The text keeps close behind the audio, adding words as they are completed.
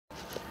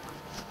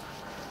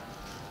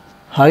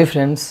Hi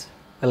friends,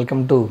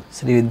 welcome to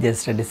Srividya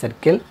study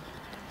circle.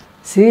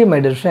 See my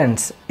dear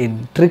friends, in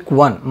trick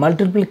 1,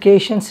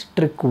 multiplications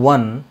trick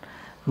 1,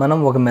 మనం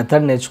ఒక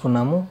method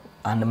నేర్చుకున్నాము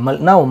and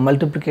now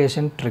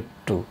multiplication trick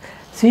 2.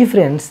 See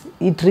friends,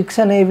 ఈ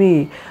tricks అనేవి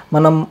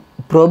మనం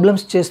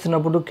problems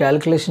చేస్తున్నప్పుడు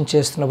calculation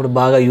చేస్తున్నప్పుడు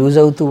బాగా యూజ్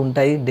అవుతూ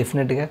ఉంటాయి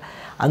డెఫినెట్గా.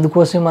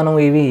 అందుకోసం మనం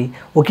ఇవి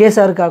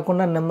ఒకేసారి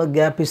కాకుండా నెమ్మది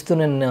గ్యాప్ ఇస్తూ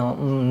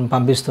నేను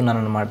పంపిస్తున్నాను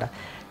అన్నమాట.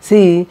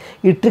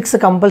 ఈ ట్రిక్స్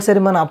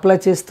కంపల్సరీ మనం అప్లై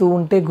చేస్తూ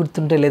ఉంటే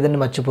గుర్తుంటే లేదని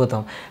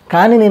మర్చిపోతాం.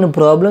 కానీ నేను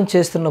ప్రాబ్లం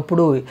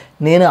చేస్తున్నప్పుడు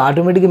నేను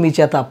ఆటోమేటిక్గా మీ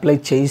చేత అప్లై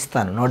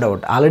చేయిస్తాను, no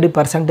doubt. Already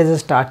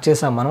percentages start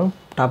చేసాం మనం,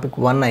 టాపిక్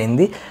 1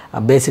 అయింది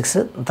బేసిక్స్.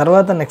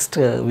 తర్వాత నెక్స్ట్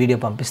వీడియో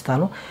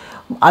పంపిస్తాను.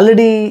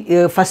 ఆల్రెడీ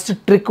ఫస్ట్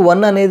ట్రిక్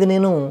 1 అనేది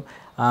నేను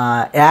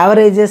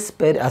యావరేజెస్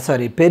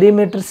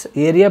పెరిమీటర్స్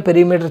ఏరియా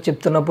పెరిమీటర్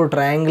చెప్తున్నప్పుడు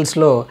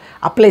ట్రయాంగిల్స్లో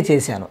అప్లై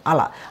చేశాను.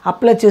 అలా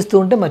అప్లై చేస్తూ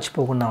ఉంటే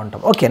మర్చిపోకుండా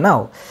ఉంటాం. Okay, now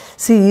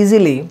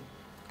easily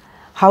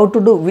how to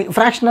do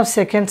fraction of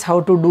seconds, how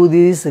to do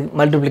this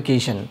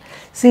multiplication.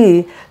 See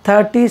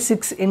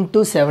 36 into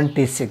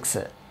 76.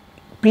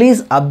 Please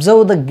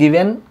observe the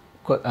given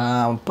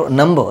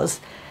numbers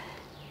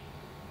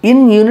in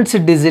units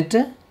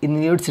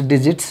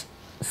digits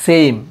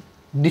same,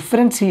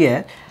 difference here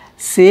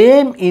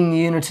same in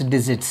units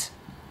digits.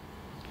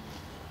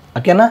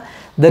 Okay na,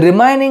 the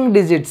remaining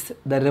digits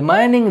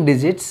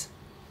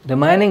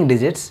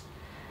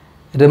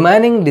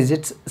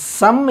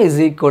sum is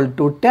equal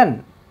to 10.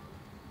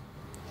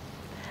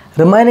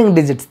 Remaining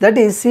digits, that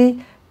is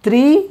 3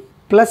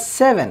 plus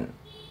 7.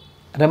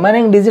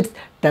 Remaining digits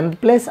 10th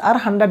place or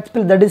 100th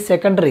place, that is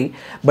secondary.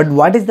 But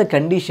what is the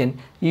condition?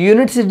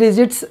 Units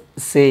digits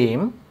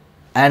same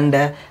and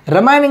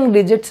remaining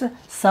digits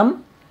sum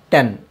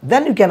 10.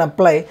 Then you can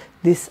apply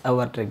this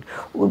our trick.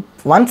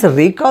 Once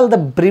recall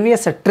the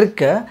previous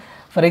trick.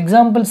 For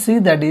example, see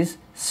that is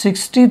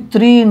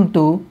 63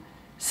 into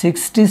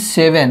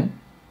 67.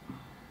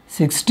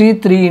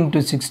 63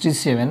 into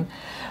 67.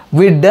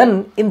 We done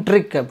in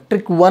trick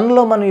 1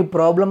 లో మనం ఈ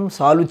problem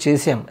solve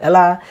చేసాం.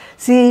 ఎలా?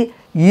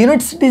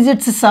 Units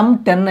digits some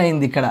 10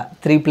 అయింది ఇక్కడ,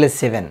 3 plus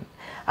 7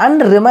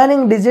 and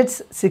remaining digits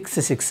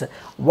 6.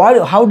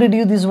 How did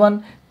you this one?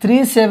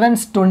 3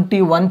 7s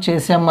 21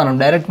 చేసాం మనం,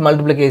 direct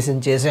multiplication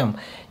చేసాం.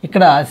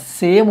 ఇక్కడ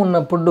సేమ్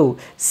ఉన్నప్పుడు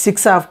 6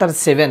 ఆఫ్టర్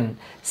 7,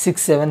 6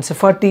 7s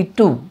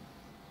 42,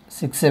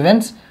 6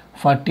 7s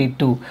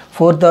 42,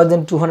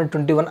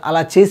 4221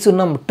 అలా చేసి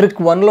ఉన్నాం. ట్రిక్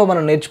 1లో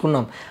మనం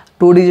నేర్చుకున్నాం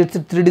 2 digits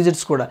 3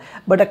 digits కూడా.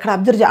 బట్ అక్కడ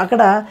అబ్జర్వ్,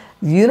 అక్కడ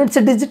units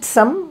digit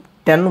sum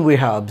 10 we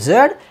have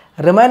observed,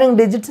 remaining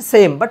digits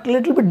same but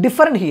little bit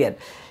different here.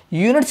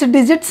 Units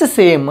digits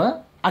same,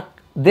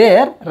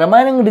 there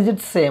remaining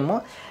digits same,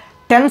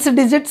 tense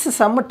digits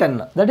some 10,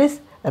 that is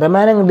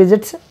remaining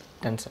digits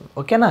 10 some.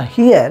 ఓకేనా?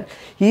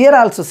 Here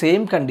also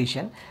same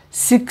condition.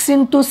 6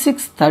 into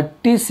 6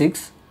 36.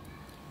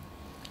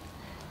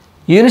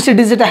 Units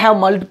digit I have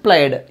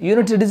multiplied,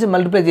 units digit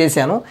multiply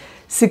చేశాను.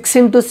 6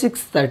 into 6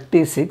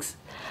 36.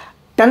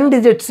 10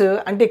 digits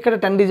అంటే ఇక్కడ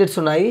 10 digits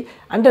ఉన్నాయి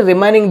అంటే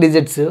remaining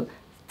digits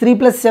 3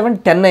 plus 7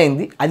 10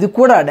 అయింది. అది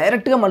కూడా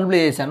డైరెక్ట్గా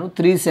మల్టిప్లై చేశాను.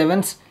 3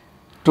 7s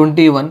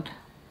 21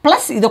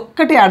 ప్లస్ ఇది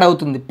ఒక్కటి యాడ్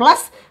అవుతుంది,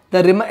 ప్లస్ ద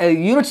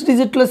యూనిట్స్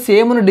డిజిట్లో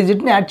సేమ్ ఉన్న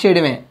డిజిట్ని యాడ్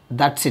చేయడమే.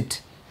 That's it,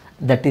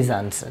 that is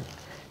answer.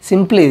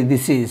 Simply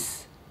this is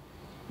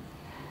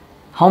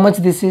how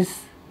much? This is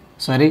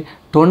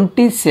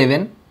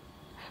 27,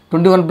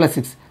 21 plus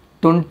 6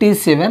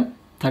 27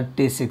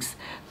 36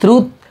 through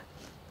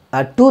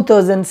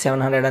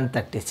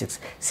 2736.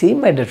 See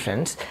my dear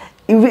friends,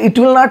 it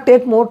will not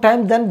take more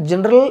time than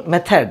general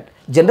method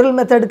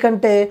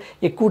కంటే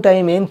ఎక్కువ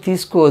time ఏం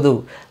తీసుకోదు.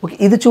 Okay,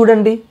 ఇది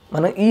చూడండి,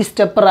 మనం ఈ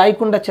స్టెప్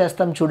రాయకుండా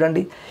చేస్తాం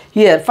చూడండి.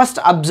 హియర్ ఫస్ట్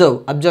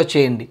అబ్జర్వ్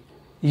చేయండి.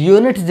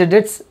 యూనిట్స్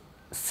డిజిట్స్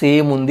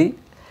సేమ్ ఉంది,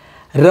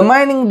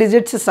 రిమైనింగ్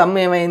డిజిట్స్ సమ్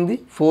ఏమైంది?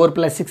 4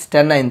 plus 6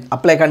 10 అయింది.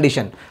 Apply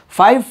condition.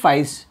 5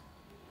 5s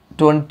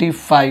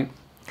 25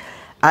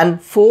 and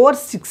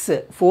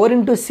 4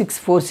 into 6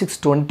 4 6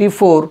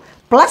 24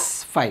 plus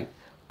 5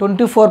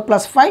 24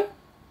 plus 5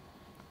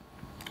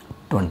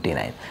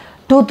 29,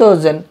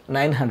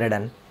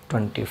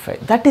 2925.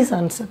 that is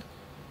answer.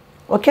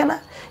 Okay na?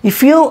 If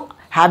you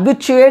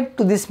habituate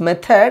to this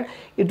method,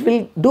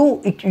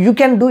 you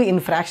can do in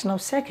fraction of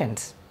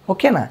seconds.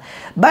 Okay na?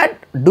 But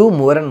do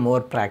more and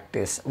more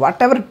practice,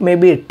 whatever it may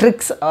be,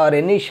 tricks or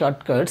any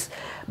shortcuts.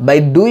 By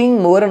doing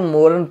more and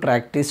more and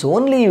practice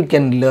only you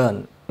can learn,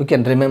 you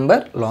can remember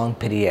long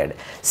period.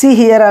 See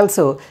here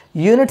also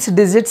units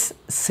digits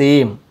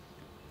same,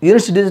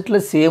 units డిజిట్లో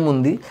same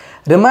ఉంది,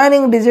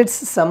 remaining digits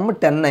some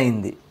 10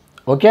 అయింది.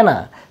 ఓకేనా?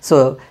 So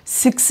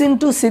 6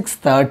 into 6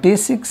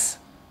 36.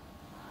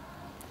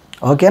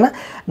 ఓకేనా?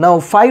 Now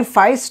 5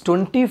 5s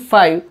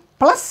 25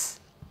 plus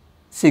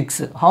 6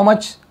 how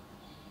much?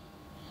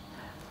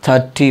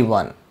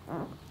 31.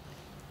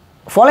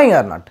 Following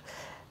or not?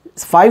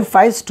 5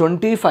 5s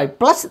 25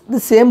 plus the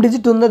same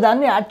digit ఉందో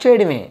దాన్ని add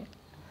చేయడమే.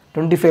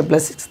 25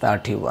 plus 6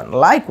 31.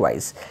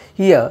 Likewise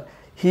here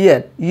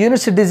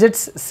units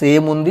digits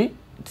same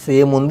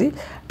ఉంది,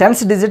 tens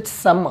digits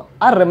sum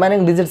or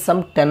remaining digits sum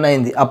 10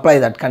 అయింది. Apply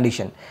that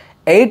condition.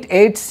 8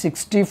 8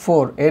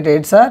 64, 8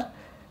 8s are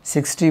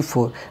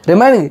 64,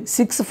 remaining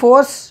 6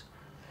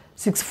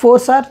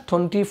 4s are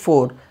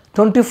 24,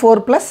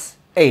 24 plus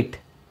 8,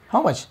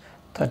 how much?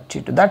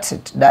 32. That's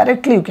it,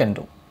 directly you can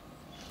do.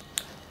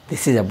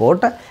 This is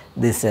about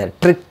this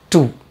trick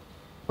 2.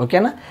 Okay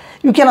na?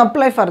 You can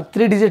apply for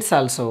 3 digits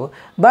also,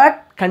 but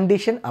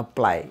condition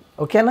apply.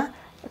 Okay na?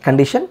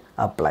 Condition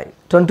apply.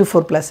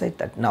 24 plus 8.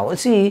 That. Now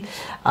see,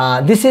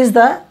 this is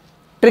the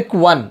trick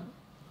 1.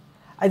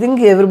 I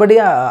think everybody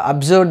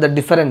observed the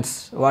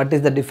difference. What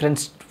is the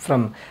difference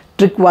from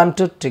trick 1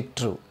 to trick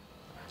 2?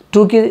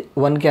 2 ki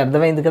 1 ki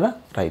ardhamaindi kada?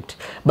 Right.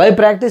 By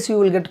practice you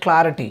will get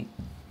clarity.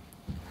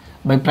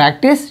 By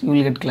practice you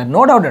will get clarity.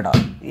 No doubt at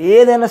all.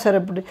 ఏదైనా సరే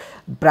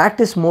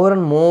practice more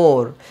and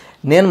more.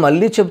 నేను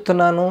మళ్ళీ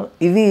చెప్తున్నాను,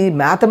 ఇది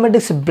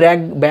mathematics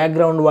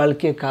background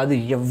వాళ్ళకే కాదు,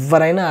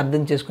 ఎవరైనా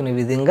అర్థం చేసుకునే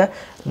విధంగా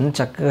నేను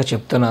చక్కగా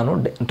చెప్తున్నాను,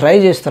 ట్రై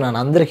చేస్తున్నాను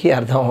అందరికీ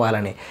అర్థం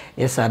అవ్వాలని.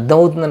 ఎస్,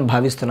 అర్థమవుతుందని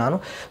భావిస్తున్నాను.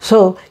 సో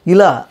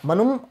ఇలా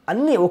మనం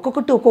అన్నీ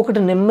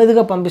ఒక్కొక్కటి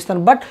నెమ్మదిగా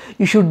పంపిస్తాను. But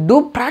you should do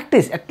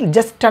practice.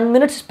 Just 10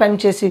 minutes spend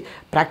చేసి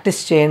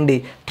ప్రాక్టీస్ చేయండి.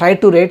 Try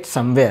to right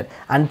somewhere.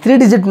 And 3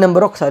 digit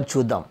number ఒకసారి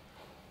చూద్దాం.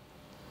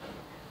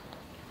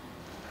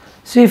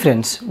 See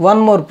friends, one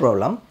more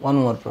problem.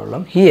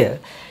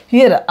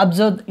 Here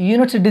observe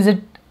units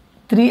digit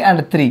 3 and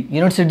 3.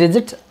 Units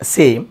digits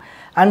same,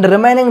 and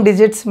remaining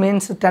digits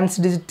means tens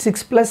digit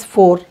 6 plus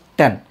 4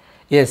 10.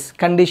 Yes,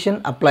 condition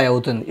apply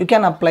avutundi. You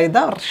can apply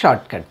the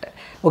shortcut.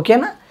 Okay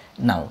na?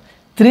 Now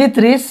 3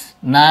 3s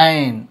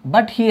 9.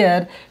 But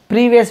here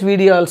previous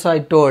video also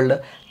I told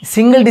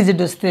single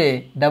digit vaste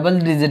double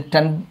digit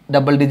 10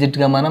 double digit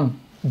ga manam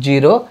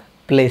 0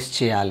 place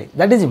cheyali.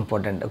 That is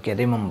important. Okay,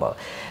 remember.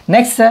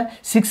 Next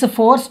 6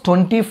 4s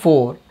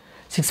 24,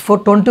 6 4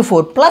 24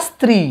 plus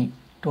 3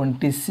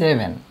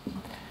 27,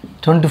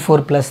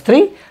 24 plus 3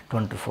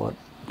 24,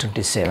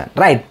 27.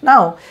 Right.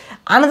 Now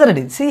another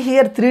digit. See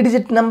here 3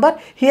 digit number,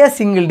 here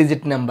single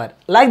digit number.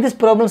 Like this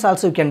problems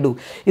also you can do.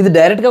 ఇది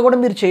direct గా కూడా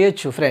మీరు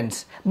చేయొచ్చు friends.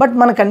 But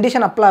మన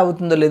condition apply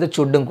అవుతుందో లేదో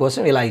చూడడం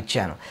కోసం ఇలా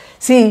ఇచ్చాను.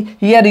 See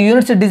here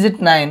units digit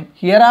 9,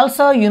 here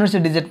also units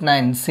digit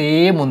 9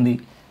 same ఉంది.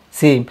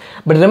 Same,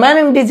 but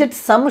remaining digit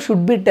sum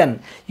should be 10.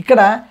 ఇక్కడ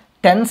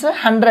టెన్స్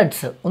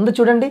హండ్రెడ్స్ ఉంది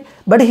చూడండి.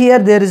 But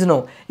here there is no.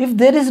 If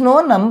there is no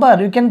number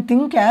you can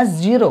think as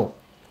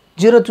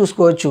 0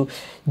 చూసుకోవచ్చు.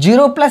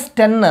 0 plus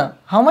 10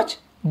 how much?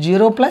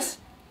 0 plus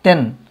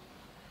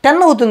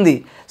 10 అవుతుంది.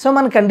 So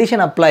మన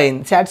condition apply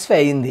అయింది, satisfy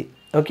అయింది.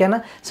 ఓకేనా?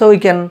 So we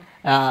can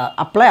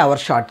apply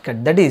hour short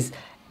cut. That is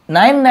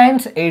 9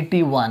 9s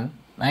 81,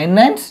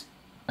 9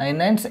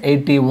 9s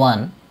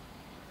 81.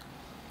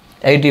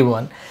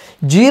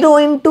 0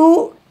 into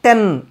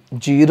 10,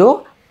 0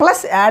 plus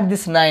add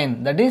this 9,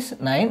 that is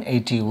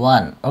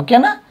 981. Okay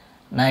na?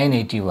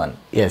 981.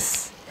 Yes.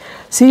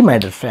 See my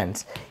dear friends,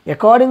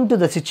 according to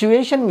the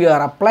situation we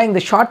are applying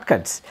the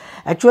shortcuts.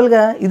 Actually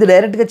ga ఇది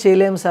direct గా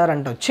చేయలేము sir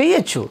అంటావు,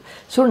 చేయొచ్చు.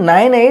 So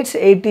 9 8s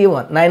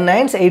 81, 9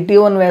 9s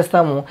 81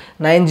 వేస్తాము.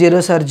 9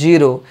 0s are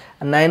 0,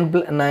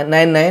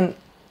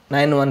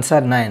 9 1s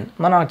are 9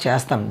 మనం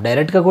చేస్తాం.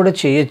 డైరెక్ట్గా కూడా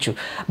చేయొచ్చు.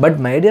 బట్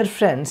మై డియర్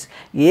ఫ్రెండ్స్,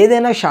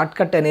 ఏదైనా షార్ట్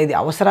కట్ అనేది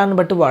అవసరాన్ని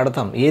బట్టి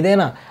వాడతాం.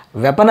 ఏదైనా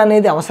వెపన్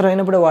అనేది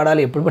అవసరమైనప్పుడు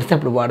వాడాలి, ఎప్పుడు పడితే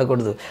అప్పుడు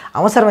వాడకూడదు.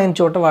 అవసరమైన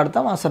చోట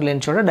వాడతాం, అవసరం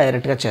లేని చోట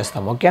డైరెక్ట్గా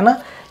చేస్తాం. ఓకేనా?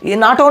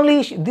 Not only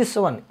this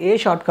one, A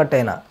short cut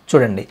అయినా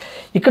చూడండి.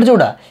 ఇక్కడ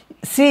చూడ,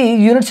 C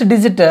units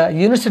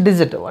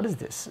digit what is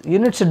this?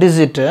 Units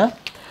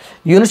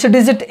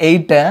digit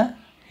 8,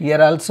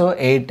 here also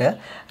 8.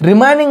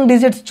 Remaining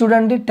digits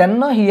చూడండి 10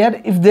 here.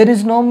 If there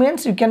is no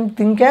means you can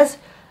think as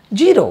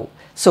 0.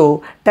 So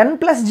 10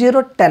 plus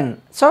 0 10.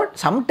 So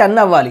some 10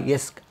 అవ్వాలి.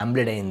 Yes,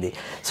 complete అయింది.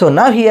 So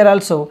now here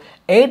also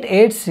 8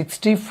 8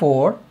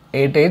 64,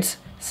 8 8s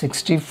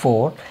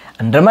 64,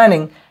 and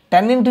remaining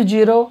 10 into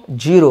 0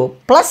 0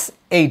 plus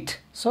 8.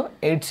 So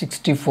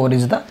 864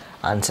 is the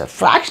answer.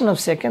 Fraction of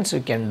seconds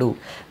you can do.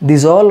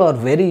 These all are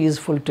very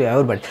useful to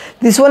everybody.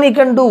 This one you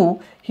can do.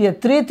 Here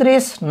 3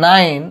 3s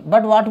 9,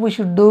 but what we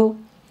should do?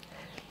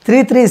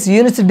 3 3s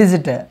units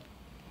digit.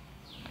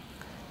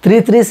 3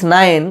 3s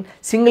 9,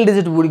 single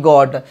digit we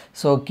got.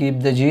 So keep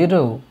the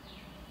 0.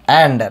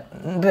 And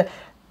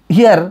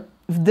here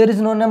if there is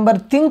no number,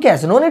 think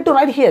as. No need to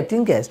write here,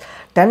 think as.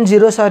 10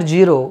 zeros are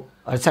 0.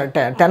 Or sorry,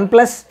 10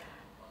 plus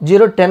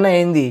 0 10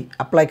 అయింది.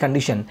 Apply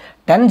condition.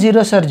 10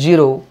 zeros are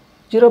 0.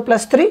 0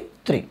 plus 3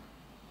 3.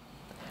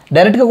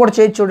 డైరెక్ట్గా కూడా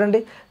చేయొచ్చు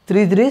చూడండి.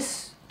 3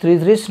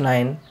 3s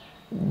 9,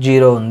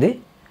 0 ఉంది.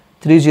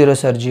 3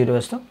 zeros are 0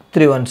 వేస్తాం,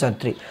 3 1s are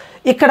 3.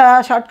 ఇక్కడ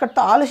short cut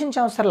ఆలోచించే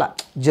అవసరంలా,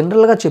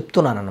 జనరల్గా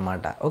చెప్తున్నాను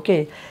అనమాట. Okay,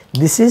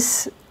 this is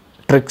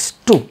tricks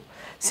 2.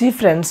 See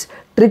friends,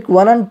 trick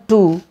 1 and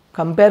 2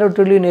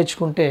 comparatively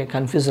నేర్చుకుంటే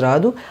కన్ఫ్యూజ్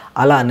రాదు.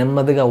 అలా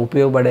నెమ్మదిగా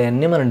ఉపయోగపడే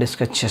అన్నీ మనం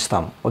డిస్కస్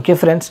చేస్తాం. Okay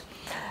friends,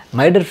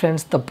 my dear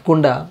friends,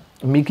 తప్పకుండా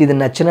మీకు ఇది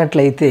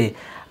నచ్చినట్లయితే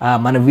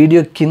మన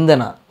వీడియో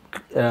కిందన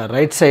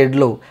రైట్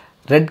సైడ్లో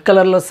రెడ్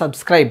కలర్లో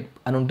సబ్స్క్రైబ్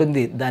అని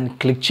ఉంటుంది, దాన్ని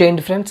క్లిక్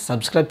చేయండి ఫ్రెండ్స్.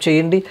 సబ్స్క్రైబ్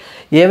చేయండి.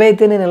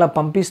 ఏవైతే నేను ఇలా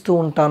పంపిస్తూ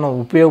ఉంటానో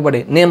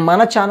ఉపయోగపడే, నేను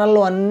మన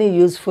ఛానల్లో అన్ని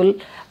యూజ్ఫుల్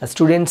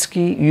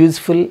స్టూడెంట్స్కి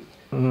యూజ్ఫుల్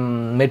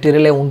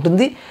మెటీరియలే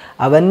ఉంటుంది.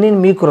 అవన్నీ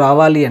మీకు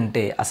రావాలి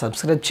అంటే ఆ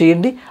సబ్స్క్రైబ్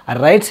చేయండి. ఆ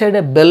రైట్ సైడ్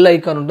బెల్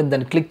ఐకాన్ ఉంటుంది,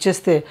 దాన్ని క్లిక్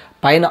చేస్తే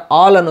పైన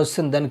ఆల్ అని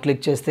వస్తుంది, దాన్ని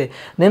క్లిక్ చేస్తే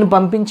నేను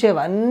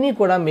పంపించేవన్నీ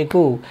కూడా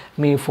మీకు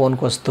మీ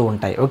ఫోన్కి వస్తూ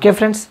ఉంటాయి. Okay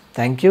friends,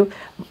 thank you.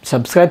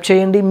 Subscribe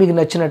చేయండి, మీకు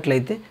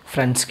నచ్చినట్లయితే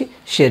ఫ్రెండ్స్కి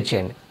షేర్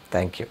చేయండి.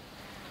 Thank you.